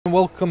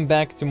Welcome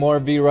back to more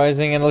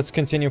V-Rising, and let's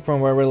continue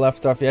from where we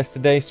left off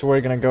yesterday. So we're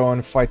gonna go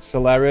and fight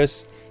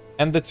Solaris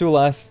and the two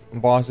last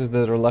bosses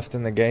that are left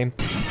in the game.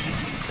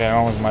 Okay, I'm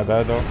almost my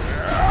bad though.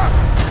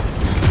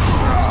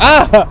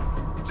 Ah!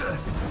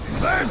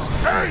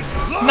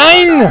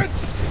 9!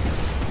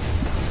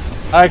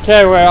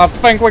 Okay, well, I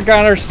think we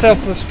got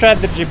ourselves the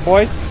strategy,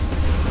 boys.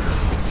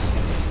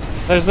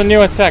 There's a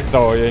new attack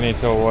though you need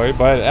to avoid,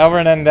 but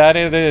other than that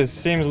it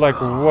seems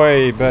like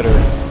way better.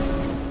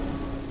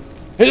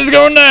 He's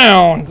going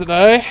down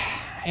today.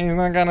 He's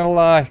not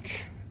gonna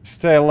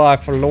stay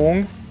alive for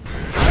long.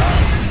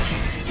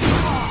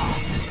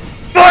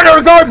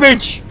 Murder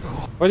garbage!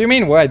 What do you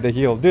mean why the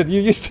heal? Dude,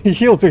 you used to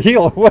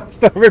heal. What's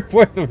the real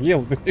point of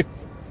heal, dude?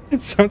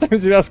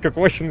 Sometimes you ask a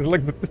question,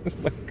 it's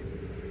like,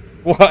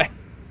 why?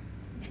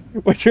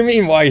 What do you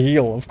mean why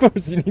heal? Of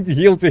course you need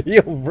to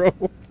heal, bro.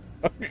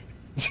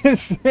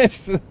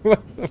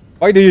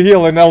 Why do you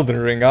heal in Elden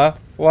Ring, huh?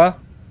 What?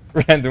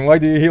 Random, why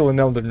do you heal in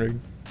Elden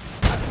Ring?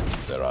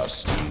 There are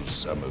still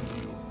some of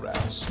you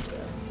rats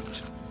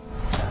left.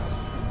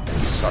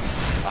 Son,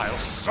 I'll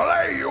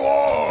slay you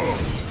all!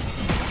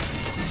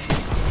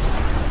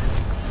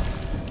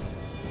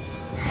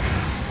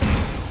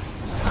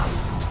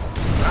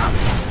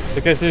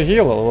 Because you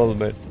heal a little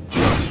bit.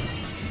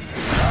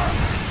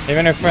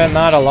 Even if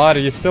not a lot,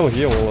 you still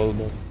heal a little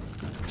bit.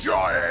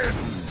 Joy end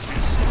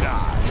is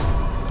nigh.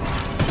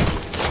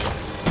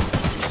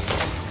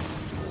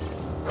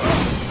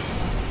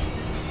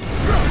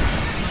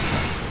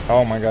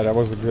 Oh my god, that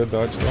was a good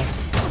dodge though.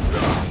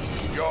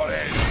 Your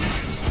end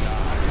is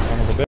nigh. One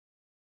of the bit.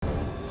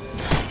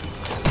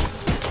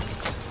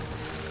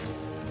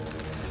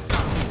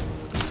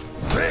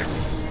 This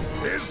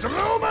is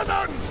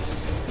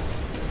Luminance!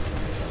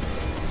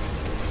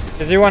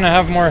 Because you want to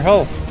have more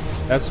health.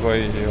 That's why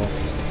you heal.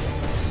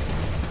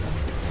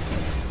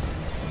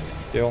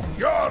 Heal.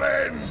 Your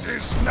end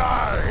is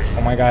nigh.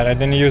 Oh my god, I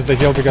didn't use the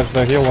heal because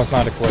the heal was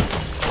not equipped.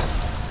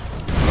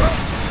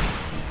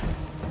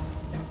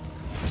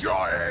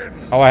 Joy end.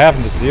 Oh, I have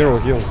the 0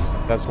 heals.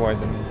 That's why I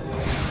didn't.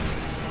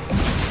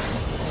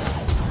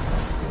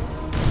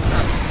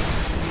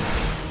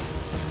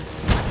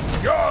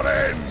 Your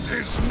end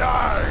is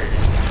nigh.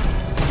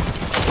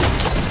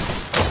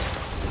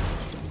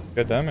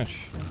 Good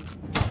damage.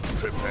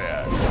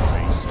 Prepare to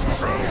taste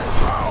true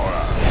power.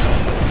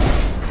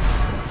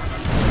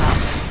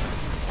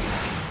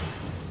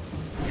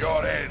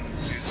 Your end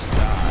is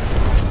nigh.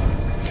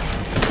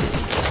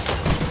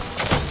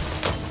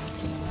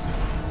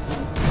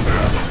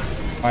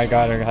 My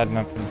god, I had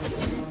nothing.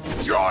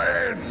 Your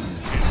end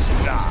is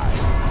nigh.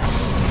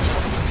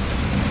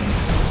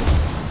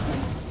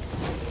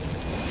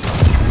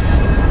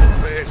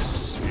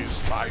 This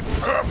is my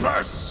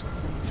purpose.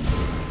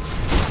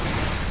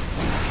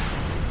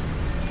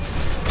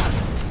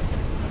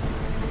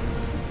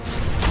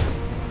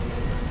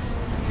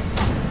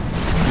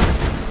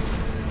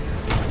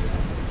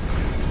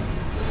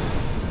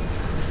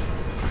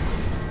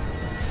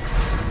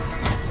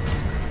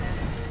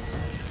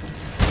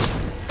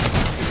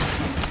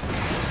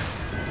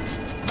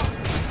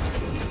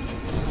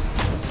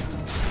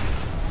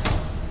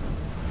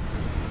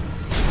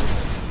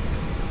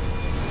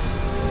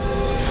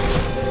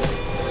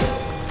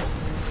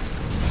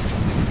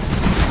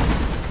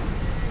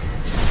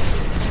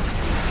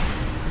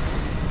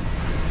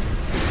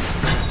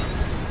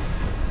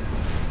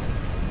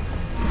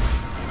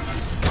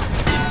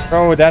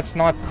 Bro, that's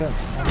not the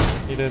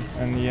needed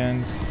in the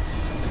end.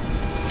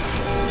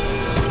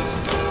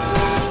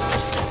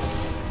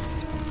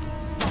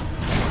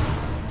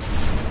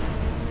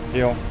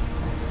 Heal.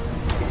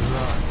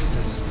 Blood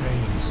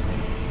sustains me.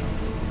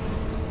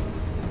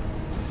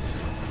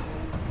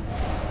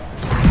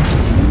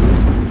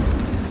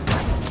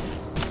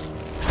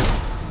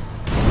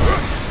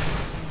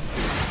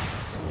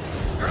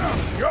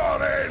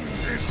 Your end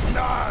is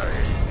nigh.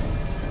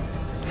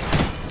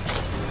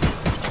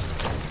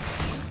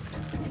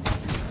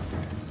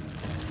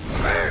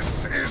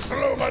 This is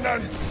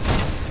Luminance.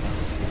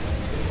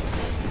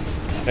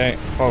 Okay,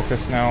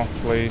 focus now,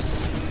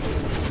 please.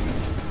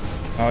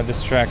 No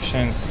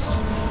distractions.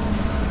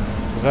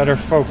 Zetter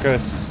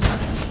focus.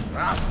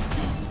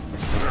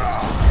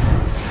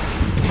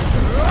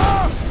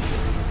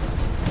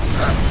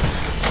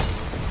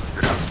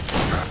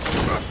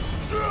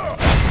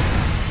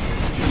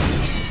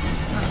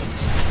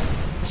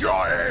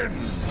 Your end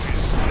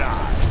is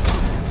nigh.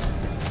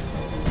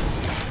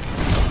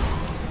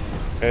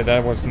 Okay,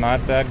 that was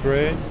not that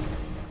great.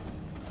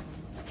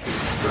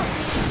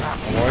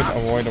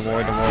 Avoid.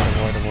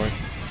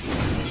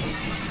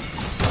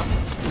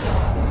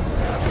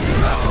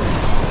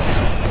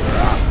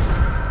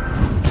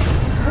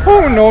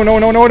 Oh, no.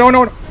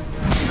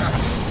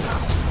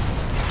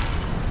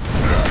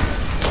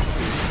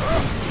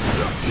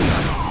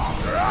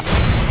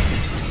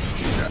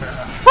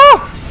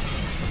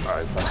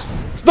 I must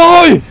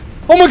Die!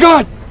 Oh my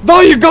god!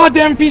 Die, you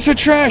goddamn piece of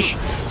trash!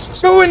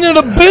 Go into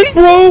the bin,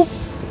 bro!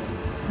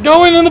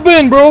 Go into the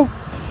bin, bro!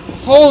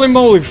 Holy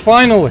moly,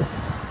 finally!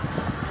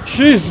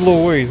 Jeez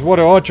Louise, what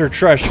an utter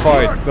trash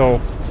fight, though.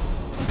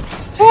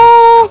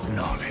 Of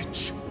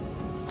knowledge.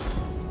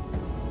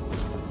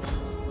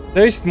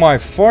 Taste my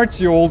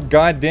farts, you old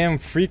goddamn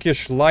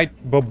freakish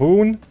light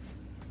baboon.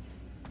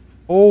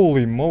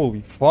 Holy moly,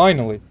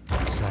 finally.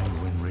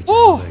 Sanguine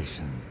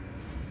regeneration.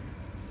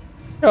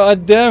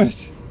 God damn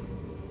it.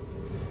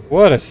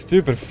 What a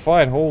stupid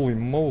fight, holy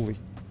moly.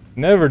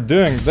 Never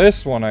doing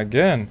this one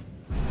again.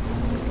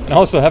 And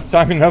also have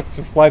time enough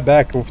to fly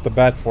back with the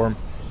bat form.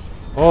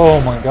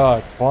 Oh my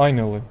god,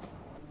 finally.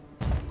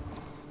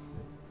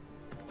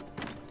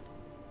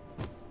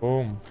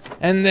 Boom.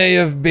 And they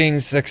have been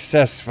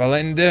successful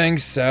in doing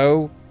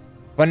so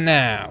for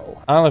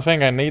now. The only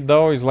thing I need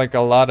though is like a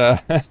lot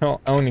of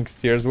Onyx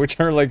tears, which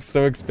are like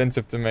so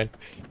expensive to make.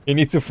 You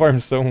need to farm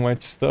so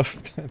much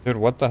stuff. Dude,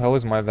 what the hell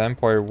is my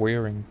vampire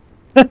wearing?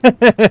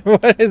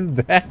 What is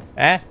that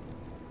hat?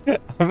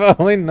 I've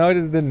only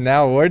noticed it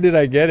now. Where did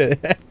I get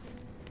it?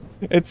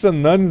 It's a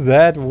nun's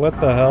hat.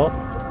 What the hell?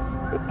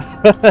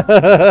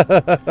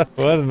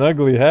 What an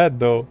ugly hat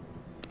though.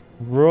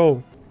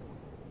 Bro.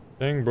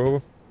 Dang,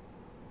 bro.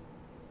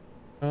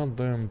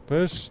 Goddamn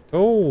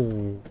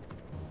pistol.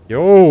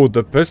 Yo,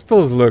 the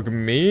pistols look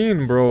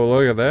mean, bro.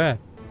 Look at that.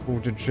 Oh,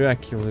 the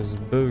Dracula's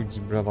boots,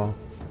 brother.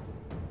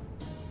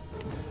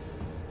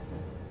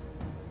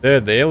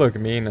 Dude, they look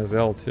mean as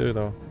hell too,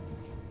 though.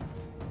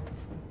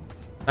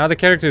 Now the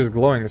character is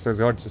glowing, so it's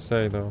hard to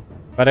say, though.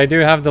 But I do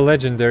have the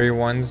legendary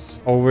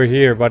ones over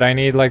here, but I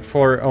need like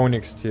 4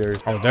 Onyx tiers.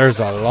 Oh, there's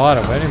a lot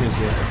of enemies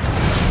here.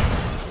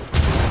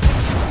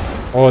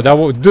 Oh, that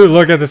will... Dude,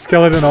 look at the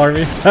skeleton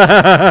army.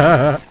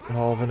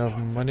 All of enough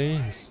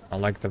money. I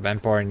like the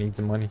vampire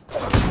needs money.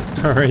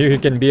 Or you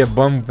can be a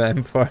bum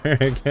vampire,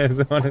 I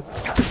guess,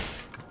 honestly.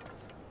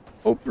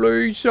 Oh,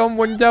 please,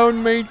 someone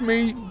donate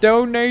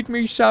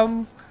me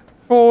some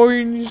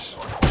coins.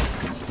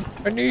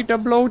 I need a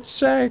blood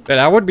sack. But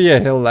that would be a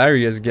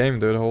hilarious game,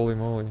 dude. Holy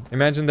moly.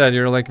 Imagine that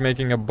you're like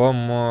making a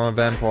bum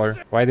vampire.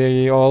 Why do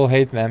you all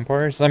hate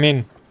vampires? I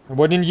mean,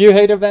 wouldn't you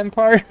hate a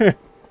vampire?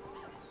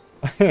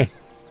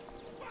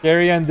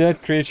 Scary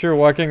undead creature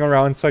walking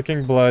around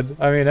sucking blood.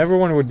 I mean,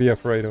 everyone would be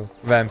afraid of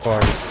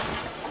vampires.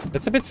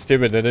 It's a bit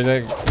stupid that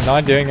they're like,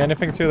 not doing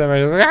anything to them.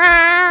 And just like,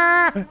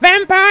 ah!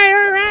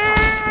 Vampire!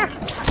 Ah!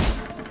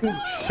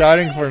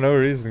 Shouting for no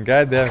reason.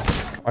 God damn.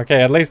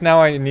 Okay, at least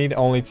now I need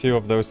only 2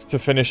 of those to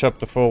finish up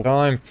the full.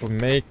 Time to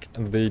make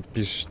the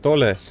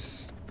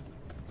pistoles.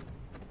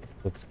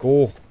 Let's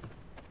go.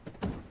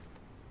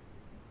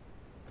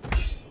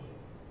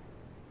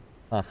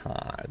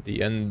 Haha, the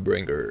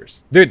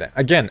Endbringers. Dude,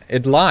 again,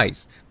 it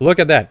lies. Look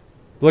at that.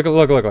 Look.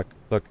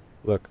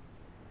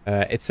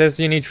 It says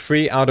you need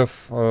 3 out of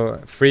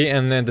 3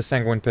 and then the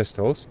Sanguine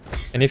pistols.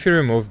 And if you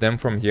remove them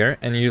from here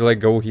and you like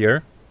go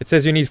here, it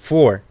says you need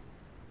 4.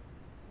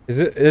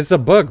 It's a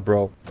bug,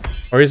 bro.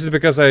 Or is it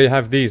because I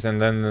have these and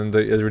then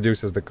it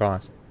reduces the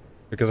cost?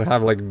 Because I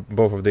have like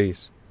both of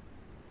these.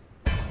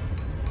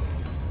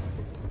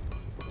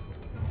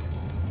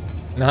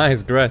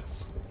 Nice,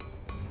 Gretz.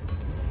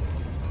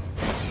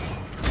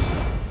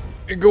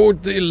 We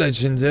got the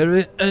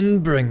legendary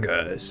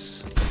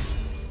Endbringers.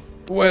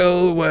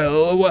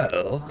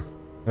 Well.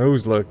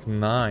 Those look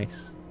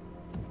nice.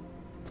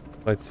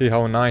 Let's see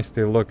how nice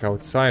they look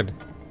outside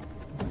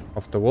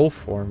of the wolf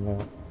form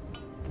though.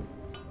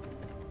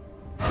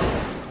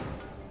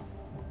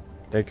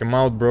 Take him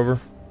out, brother.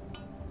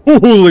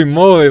 Holy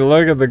moly,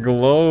 look at the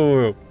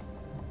glow.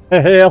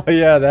 Hell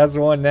yeah, that's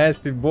one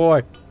nasty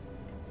boy.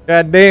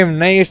 Goddamn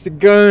nasty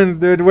guns,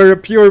 dude. We're a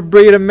pure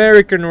breed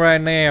American right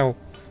now.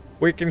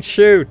 We can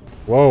shoot.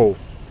 Whoa.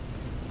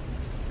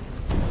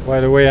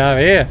 What do we have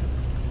here?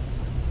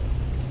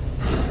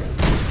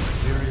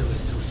 Material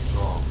is too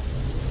strong.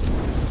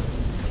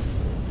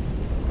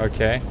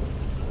 Okay.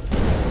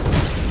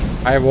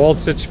 High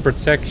voltage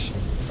protection.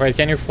 Wait,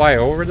 can you fly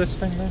over this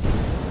thing then?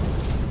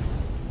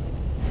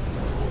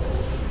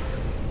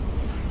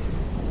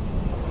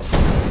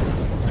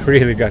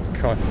 Really got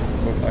caught.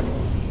 Oh, fuck.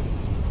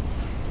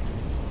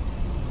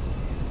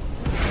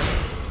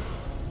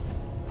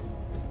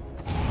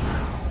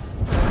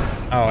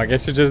 Oh, I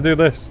guess you just do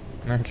this.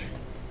 Okay.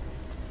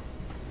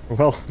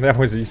 Well, that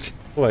was easy.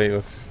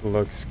 Place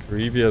looks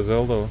creepy as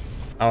hell though.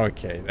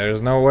 Okay,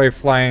 there's no way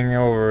flying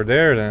over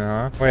there then,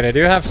 huh? Wait, I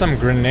do have some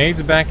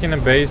grenades back in the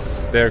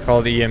base. They're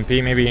called EMP.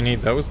 Maybe you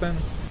need those then?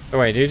 Oh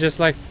wait, you just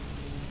like...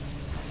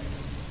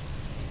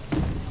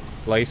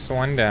 place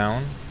one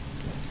down.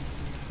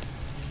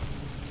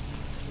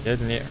 Get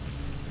near.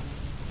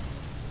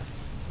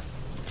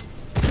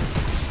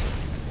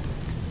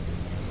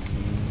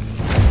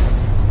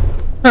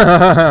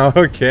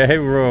 Okay,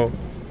 bro.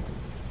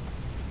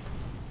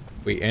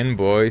 We in,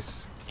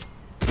 boys.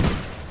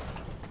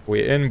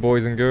 We in,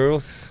 boys and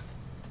girls.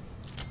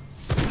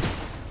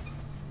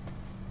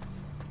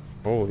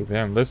 Holy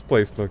damn, this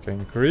place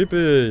looking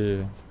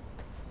creepy.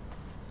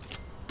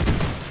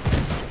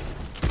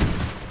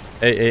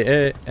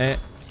 Hey.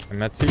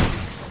 Schematic.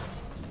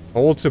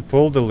 Hold to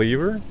pull the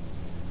lever.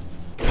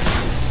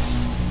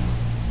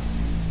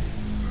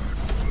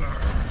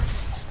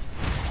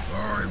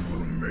 I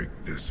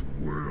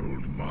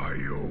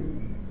my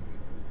own.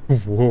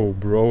 Whoa,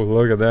 bro,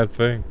 look at that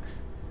thing.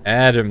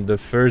 Adam, the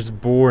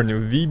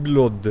firstborn,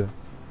 V-Blood.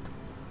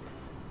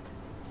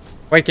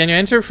 Wait, can you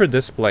enter for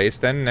this place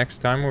then next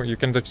time? Or you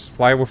can just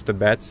fly with the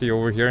Betsy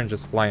over here and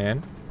just fly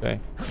in? Okay.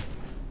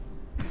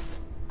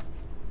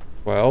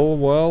 Well,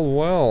 well,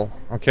 well.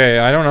 Okay,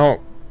 I don't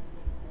know.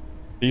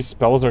 These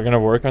spells are gonna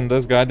work on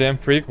this goddamn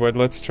freak, but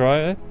let's try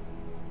it.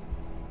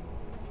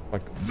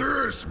 Like,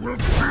 This will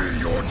be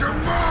your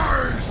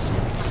demise!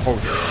 oh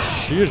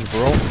shit,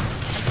 bro.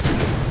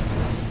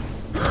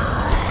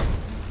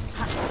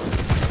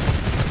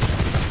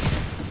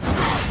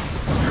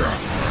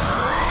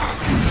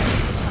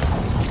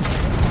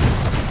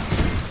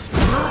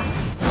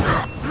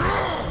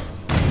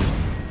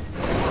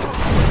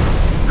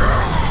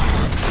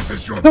 This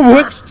is your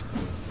What? best!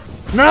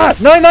 Nah!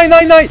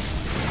 Nine!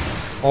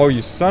 Oh,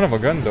 you son of a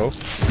gun, though.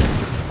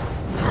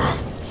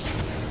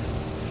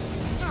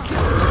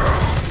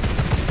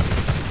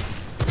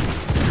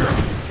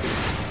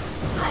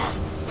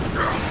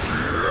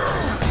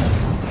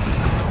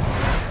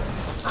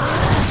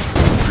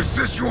 Is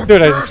this your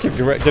Dude, I best? just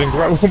keep getting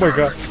grabbed. Oh my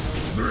god.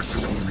 This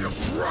is only a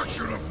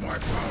fraction of my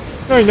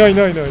power.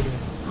 No.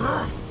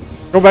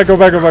 Go back. Go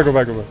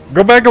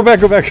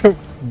back.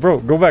 Bro,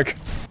 go back.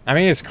 I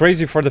mean, it's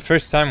crazy for the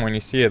first time when you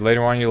see it.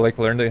 Later on, you like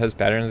learn that it has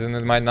patterns and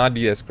it might not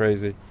be as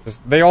crazy.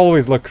 They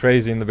always look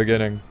crazy in the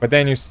beginning. But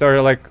then you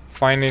start like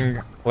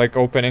finding like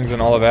openings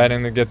and all of that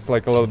and it gets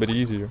like a little bit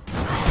easier.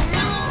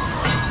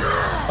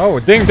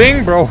 Oh, ding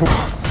ding, bro.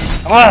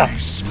 Ah!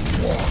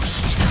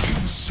 Squashed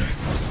insect.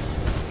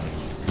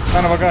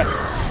 Son of a gun.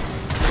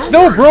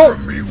 No, bro!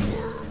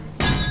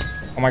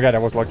 Oh my god, I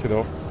was lucky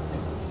though.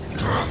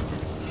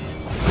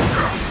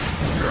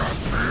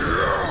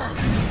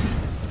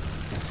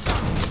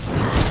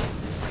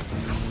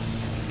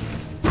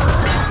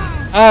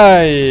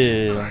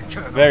 Aye!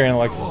 Very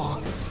unlucky.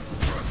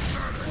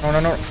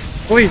 No.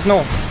 Please, no.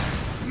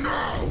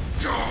 Now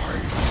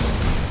die.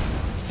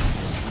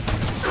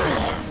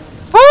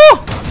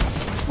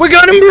 Oh! We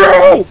got him,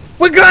 bro!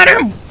 We got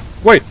him!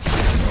 Wait.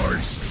 My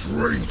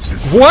strength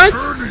is What?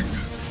 returning.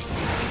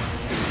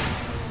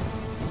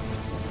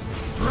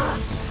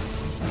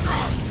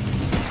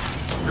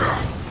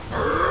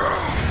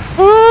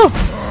 Oh!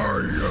 I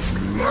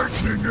am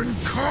lightning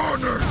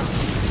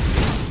incarnate.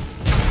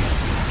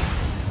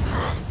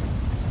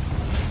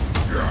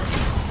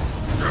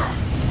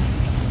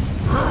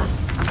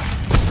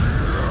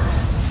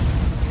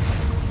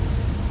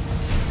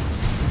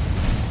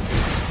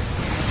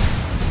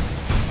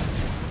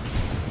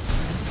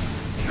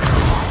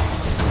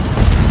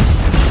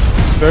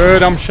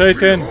 Dude, I'm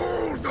shaking.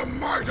 Behold the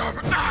might of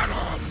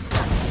Adam.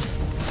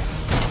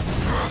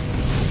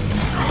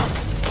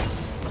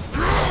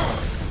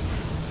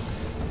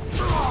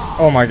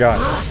 Oh my god.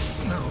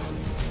 No,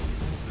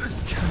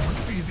 this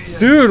cannot be the end.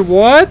 Dude,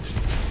 what?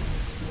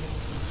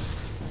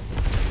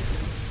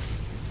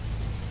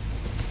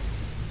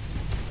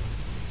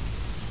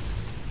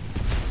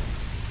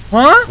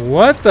 Huh?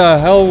 What the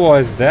hell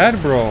was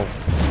that, bro?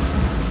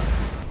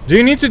 Do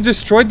you need to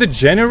destroy the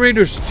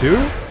generators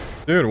too?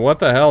 Dude, what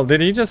the hell?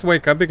 Did he just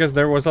wake up because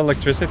there was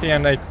electricity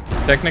and I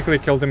technically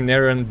killed him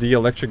near the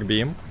electric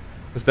beam?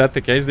 Is that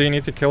the case? Do you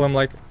need to kill him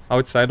like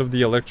outside of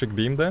the electric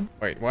beam then?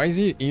 Wait, why is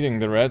he eating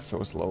the rats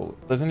so slowly?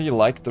 Doesn't he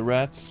like the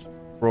rats?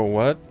 Bro,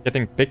 what?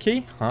 Getting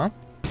picky? Huh?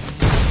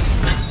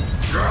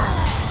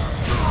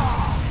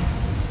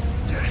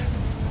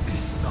 Death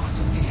is not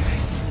the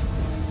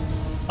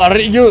end. Are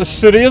you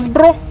serious,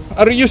 bro?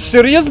 Are you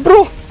serious,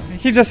 bro?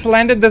 He just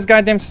landed this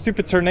goddamn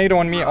stupid tornado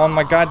on me on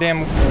my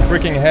goddamn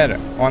freaking head.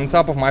 On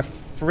top of my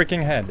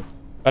freaking head.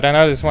 But I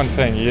noticed one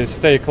thing. You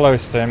stay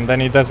close to him, then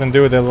he doesn't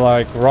do the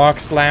like rock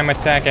slam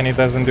attack and he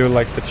doesn't do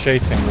like the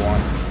chasing one.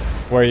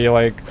 Where you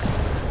like...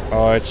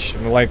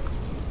 like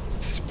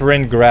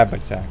sprint grab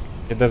attack.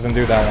 It doesn't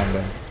do that one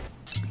then.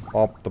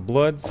 Pop the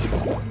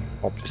bloods.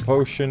 Pop the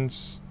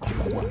potions.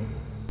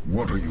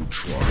 What are you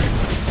trying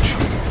to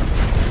achieve?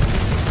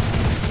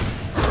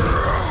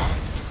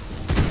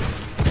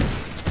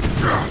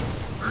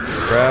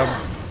 Grab.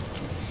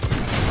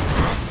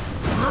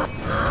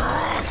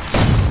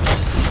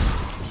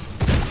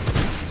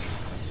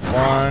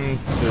 One,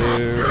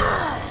 two,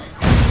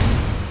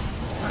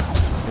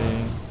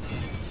 three.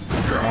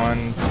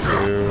 1,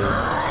 2,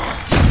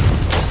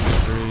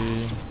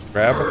 3.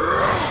 Grab.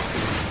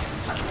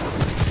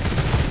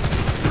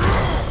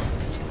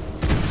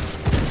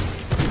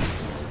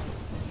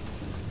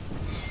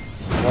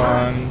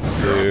 1,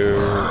 2,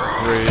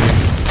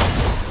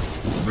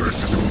 3.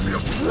 This is only a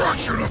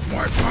fraction of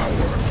my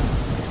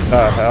power.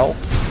 The hell?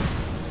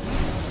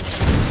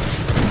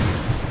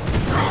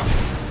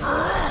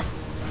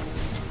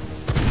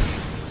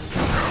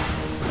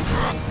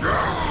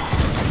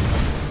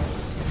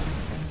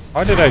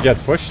 How did I get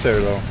pushed there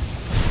though?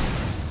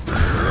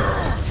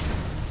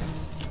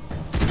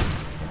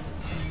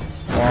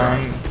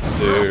 1,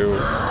 2,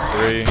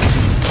 3.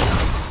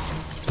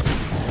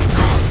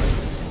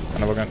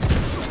 Another gun.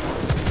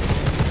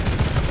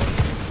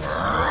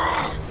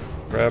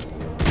 Grab.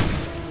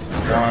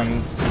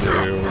 1,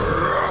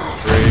 2.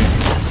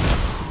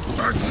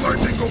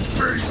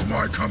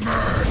 my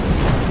command.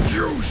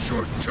 You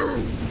should too.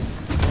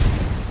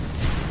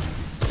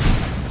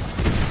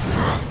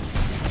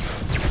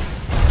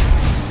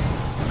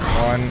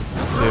 One,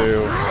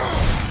 two,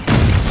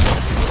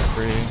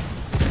 three.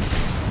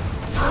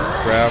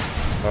 Grab,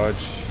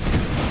 dodge.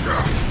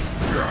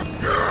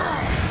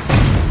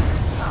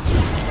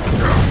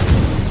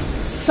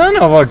 Son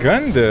of a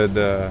gun, dude.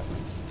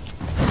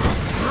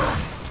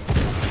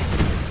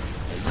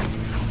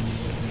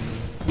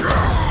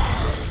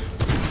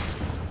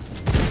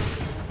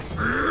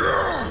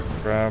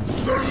 Grab.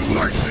 The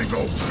lightning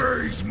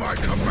obeys my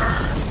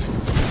command.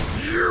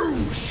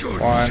 You should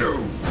One,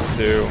 too.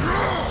 2,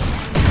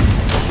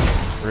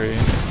 3.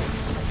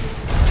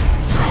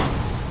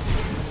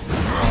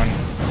 1,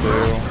 2.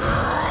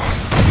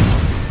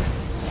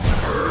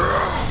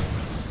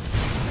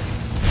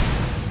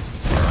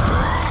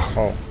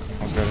 Oh,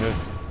 almost got hit.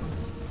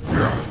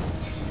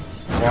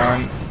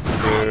 1,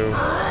 2,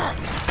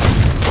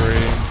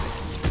 3.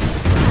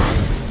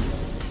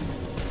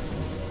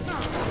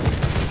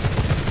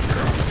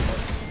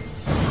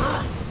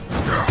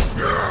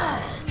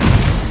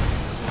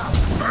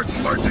 As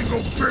lightning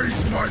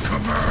obeys my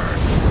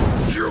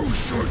command, you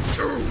should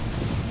too.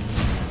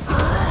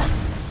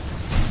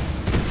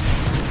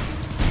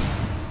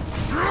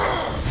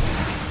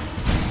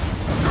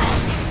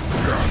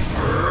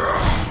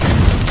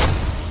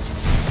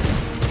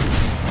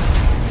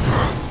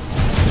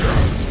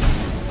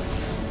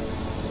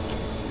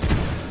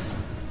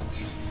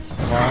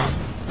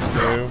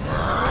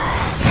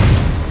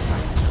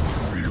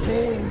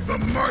 Behold the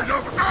might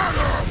of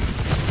Adam!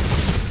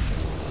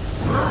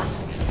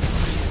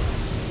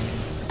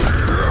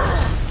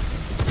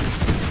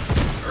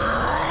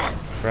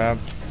 Grab.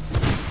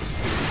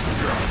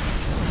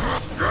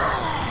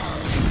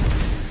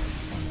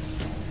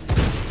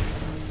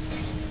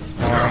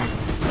 One,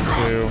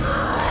 2,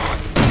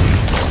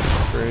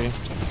 3.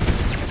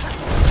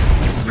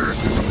 This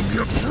is only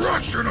a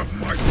fraction of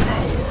my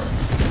power!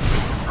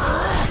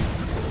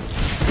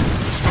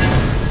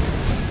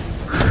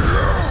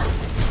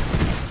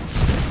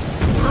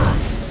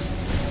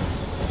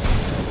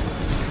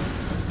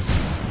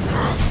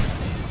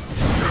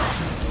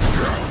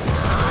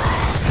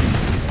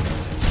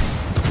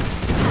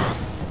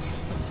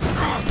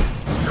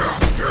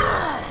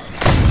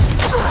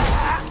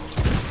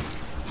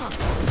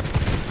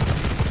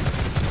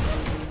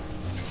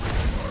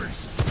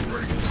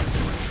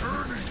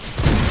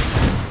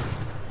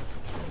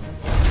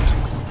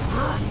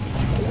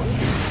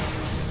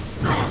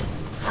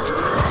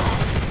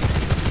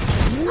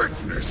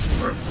 Witness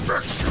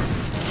perfection!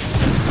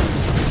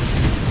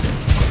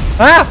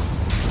 Ah!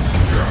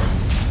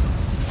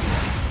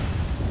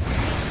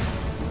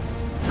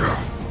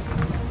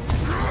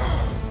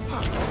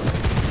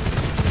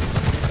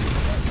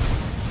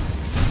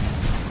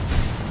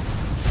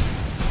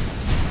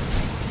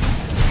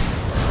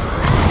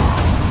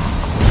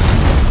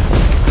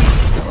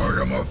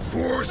 I am a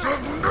force of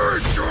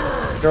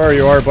nature! Sure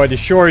you are, buddy.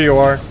 Sure you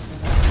are.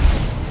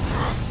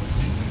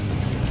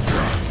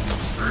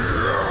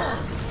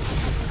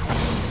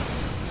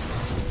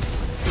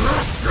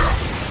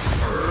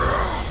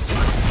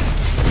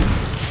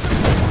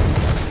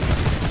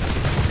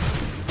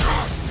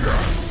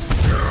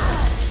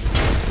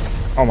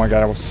 Oh my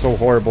god, that was so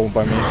horrible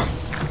by me.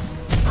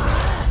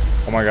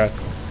 Oh my god.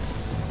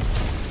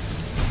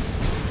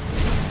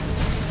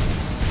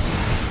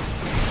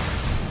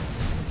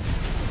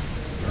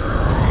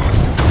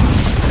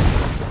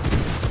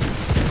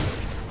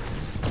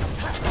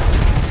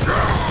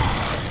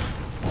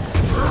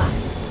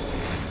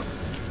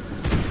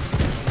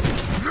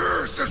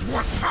 This is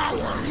what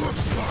power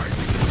looks like!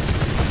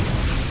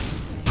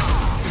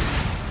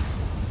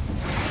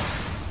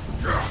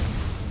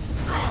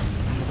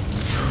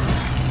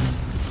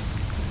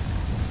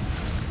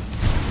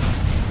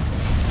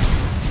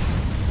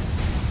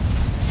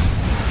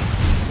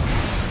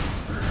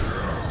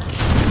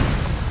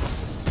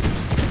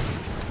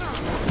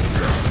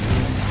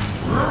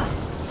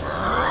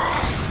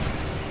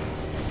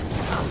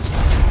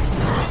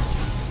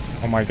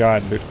 Oh my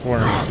god, dude,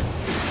 corner. I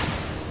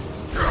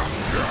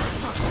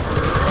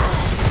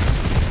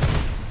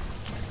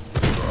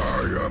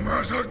am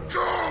as a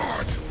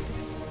god!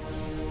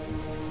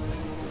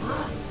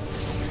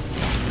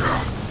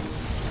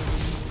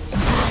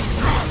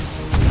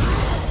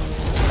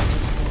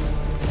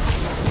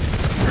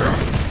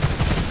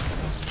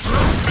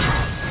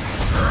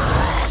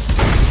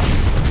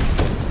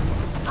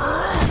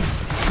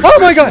 Oh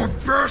my god!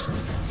 Best.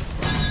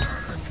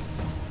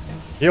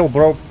 Heal,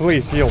 bro.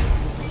 Please, heal.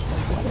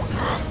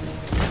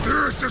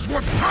 This is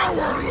what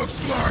power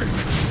looks like!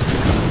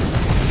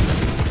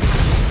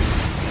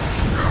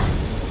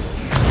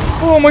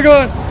 Oh my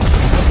god!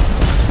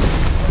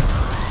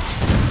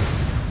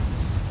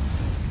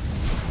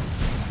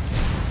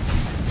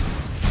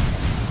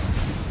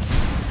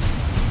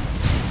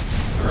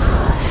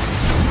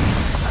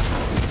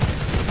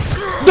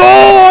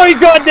 Oh,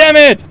 god damn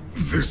it!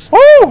 This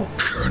Woo!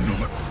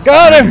 cannot...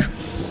 Got him!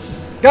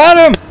 Got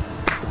him!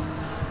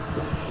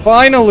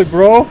 Finally,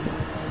 bro.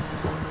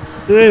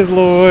 Jeez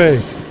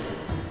Louise.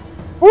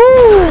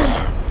 Woo!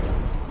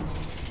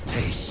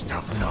 Taste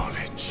of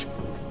knowledge.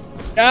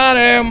 Got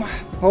him!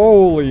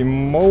 Holy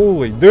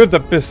moly. Dude, the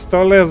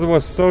pistoles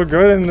was so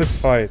good in this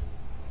fight.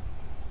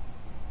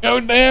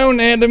 Go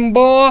down, Adam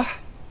boy.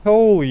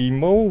 Holy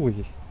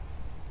moly.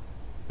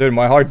 Dude,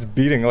 my heart's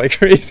beating like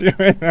crazy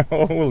right now.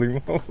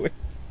 Holy moly.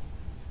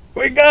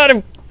 We got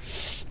him!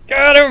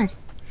 Got him!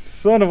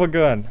 Son of a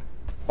gun.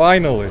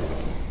 Finally.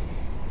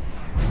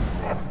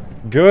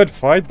 Good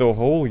fight though,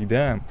 holy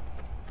damn.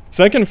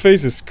 Second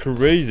phase is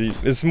crazy.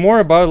 It's more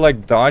about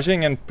like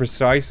dodging and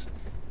precise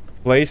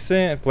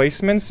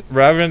placements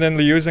rather than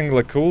using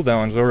like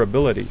cooldowns or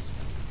abilities.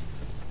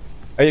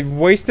 I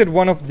wasted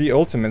one of the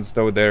ultimates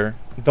though there.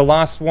 The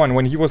last one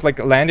when he was like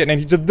landed and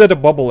he just did a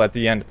bubble at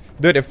the end.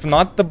 Dude, if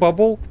not the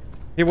bubble,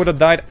 he would have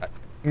died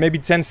maybe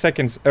 10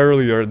 seconds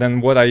earlier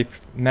than what I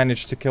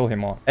managed to kill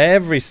him on.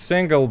 Every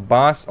single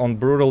boss on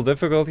brutal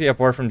difficulty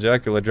apart from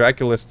Dracula.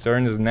 Dracula's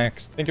turn is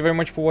next. Thank you very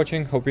much for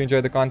watching. Hope you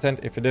enjoyed the content.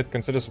 If you did,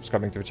 consider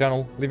subscribing to the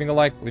channel, leaving a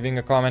like, leaving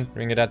a comment,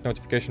 ringing that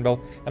notification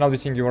bell, and I'll be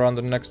seeing you around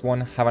the next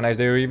one. Have a nice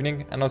day or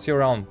evening, and I'll see you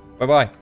around. Bye bye.